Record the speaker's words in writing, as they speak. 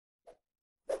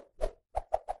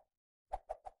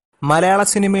മലയാള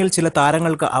സിനിമയിൽ ചില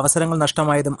താരങ്ങൾക്ക് അവസരങ്ങൾ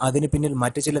നഷ്ടമായതും അതിനു പിന്നിൽ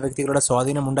മറ്റു ചില വ്യക്തികളുടെ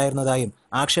സ്വാധീനമുണ്ടായിരുന്നതായും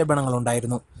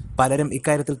ആക്ഷേപണങ്ങളുണ്ടായിരുന്നു. പലരും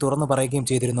ഇക്കാര്യത്തിൽ തുറന്നു പറയുകയും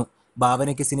ചെയ്തിരുന്നു.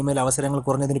 ഭാവനയ്ക്ക് സിനിമയിൽ അവസരങ്ങൾ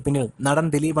കുറഞ്ഞതിന് പിന്നിൽ നടൻ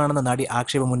ദിലീപാണെന്ന് നടി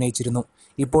ആക്ഷേപമുന്നയിച്ചിരുന്നു.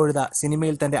 ഇപ്പോഴിതാ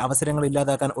സിനിമയിൽ തന്റെ അവസരങ്ങൾ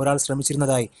ഇല്ലാതാക്കാൻ ഒരാൾ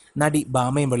ശ്രമിച്ചിരുന്നതായി നടി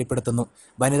ഭാമയും വെളിപ്പെടുത്തുന്നു.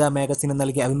 വനിതാ മാഗസിന്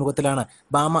നൽകിയ അഭിമുഖത്തിലാണ്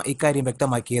ഭാമ ഇക്കാര്യം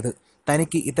വ്യക്തമാക്കിയത്.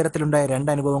 തനിക്ക് ഇത്തരത്തിലുണ്ടായ രണ്ട്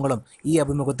അനുഭവങ്ങളും ഈ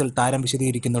അഭിമുഖത്തിൽ താരം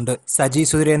വിശദീകരിക്കുന്നുണ്ട്. സജി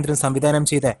സുരേന്ദ്രൻ സംവിധാനം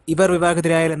ചെയ്ത ഇവർ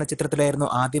വിവാഹിതരായാൽ എന്ന ചിത്രത്തിലായിരുന്നു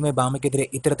ആദ്യമേ ഭാമയ്ക്കെതിരെ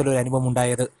ഇത്തരത്തിലൊരു അനുഭവം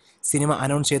ഉണ്ടായത്. സിനിമ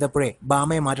അനൗൺസ് ചെയ്തപ്പോഴേ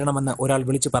ഭാമയെ മാറ്റണമെന്ന് ഒരാൾ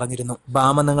വിളിച്ചു പറഞ്ഞിരുന്നു.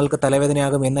 ഭാമ നിങ്ങൾക്ക്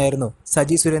തലവേദനയാകും എന്നായിരുന്നു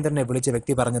സജി സുരേന്ദ്രനെ വിളിച്ച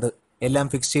വ്യക്തി പറഞ്ഞത്. എല്ലാം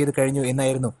ഫിക്സ് ചെയ്ത് കഴിഞ്ഞു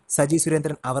എന്നായിരുന്നു സജി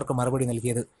സുരേന്ദ്രൻ അവർക്ക് മറുപടി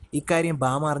നൽകിയത്. ഇക്കാര്യം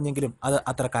ഭാമ അറിഞ്ഞെങ്കിലും അത്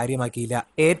അത്ര കാര്യമാക്കിയില്ല.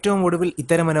 ഏറ്റവും ഒടുവിൽ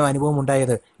ഇത്തരമൊരു അനുഭവം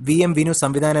ഉണ്ടായത് വിനു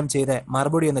സംവിധാനം ചെയ്ത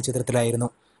മറുപടി എന്ന ചിത്രത്തിലായിരുന്നു.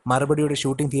 മറുപടിയുടെ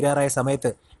ഷൂട്ടിംഗ് തീരാറായ സമയത്ത്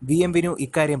വിനു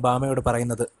ഇക്കാര്യം ഭാമയോട്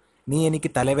പറയുന്നത്, നീ എനിക്ക്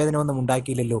തലവേദന ഒന്നും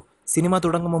ഉണ്ടാക്കിയില്ലല്ലോ. സിനിമ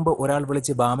തുടങ്ങും മുമ്പ് ഒരാൾ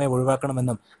വിളിച്ച് ഭാമയെ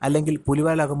ഒഴിവാക്കണമെന്നും അല്ലെങ്കിൽ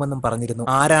പുലിവാലാകുമെന്നും പറഞ്ഞിരുന്നു.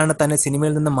 ആരാണ് തന്നെ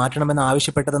സിനിമയിൽ നിന്ന് മാറ്റണമെന്ന്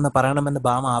ആവശ്യപ്പെട്ടതെന്ന് പറയണമെന്ന്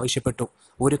ഭാമ ആവശ്യപ്പെട്ടു.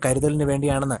 ഒരു കരുതലിന്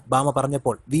വേണ്ടിയാണെന്ന് ഭാമ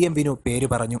പറഞ്ഞപ്പോൾ വിനു പേര്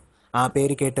പറഞ്ഞു. ആ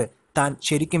പേര് കേട്ട് താൻ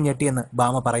ശരിക്കും ഞെട്ടിയെന്ന്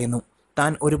ഭാമ പറയുന്നു.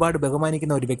 താൻ ഒരുപാട്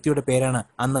ബഹുമാനിക്കുന്ന ഒരു വ്യക്തിയുടെ പേരാണ്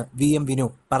അന്ന് വിനു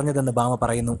പറഞ്ഞതെന്ന് ഭാമ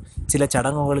പറയുന്നു. ചില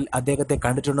ചടങ്ങുകളിൽ അദ്ദേഹത്തെ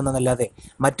കണ്ടിട്ടുണ്ടെന്നല്ലാതെ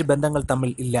മറ്റു ബന്ധങ്ങൾ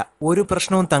തമ്മിൽ ഇല്ല. ഒരു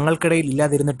പ്രശ്നവും തങ്ങൾക്കിടയിൽ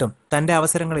ഇല്ലാതിരുന്നിട്ടും തന്റെ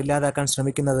അവസരങ്ങൾ ഇല്ലാതാക്കാൻ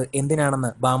ശ്രമിക്കുന്നത് എന്തിനാണെന്ന്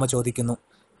ഭാമ ചോദിക്കുന്നു.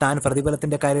 താൻ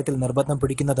പ്രതിഫലത്തിന്റെ കാര്യത്തിൽ നിർബന്ധം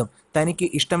പിടിക്കുന്നതും തനിക്ക്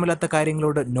ഇഷ്ടമില്ലാത്ത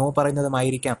കാര്യങ്ങളോട് നോ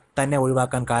പറയുന്നതുമായിരിക്കാം തന്നെ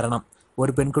ഒഴിവാക്കാൻ കാരണം.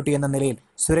 ഒരു പെൺകുട്ടി എന്ന നിലയിൽ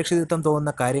സുരക്ഷിതത്വം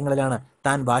തോന്നുന്ന കാര്യങ്ങളിലാണ്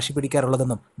താൻ വാശി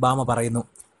പിടിക്കാറുള്ളതെന്നും ഭാമ പറയുന്നു.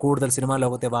 കൂടുതൽ സിനിമാ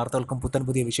ലോകത്തെ വാർത്തകൾക്കും പുത്തൻ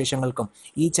പുതിയ വിശേഷങ്ങൾക്കും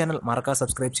ഈ ചാനൽ മറക്കാതെ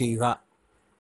സബ്സ്ക്രൈബ് ചെയ്യുക.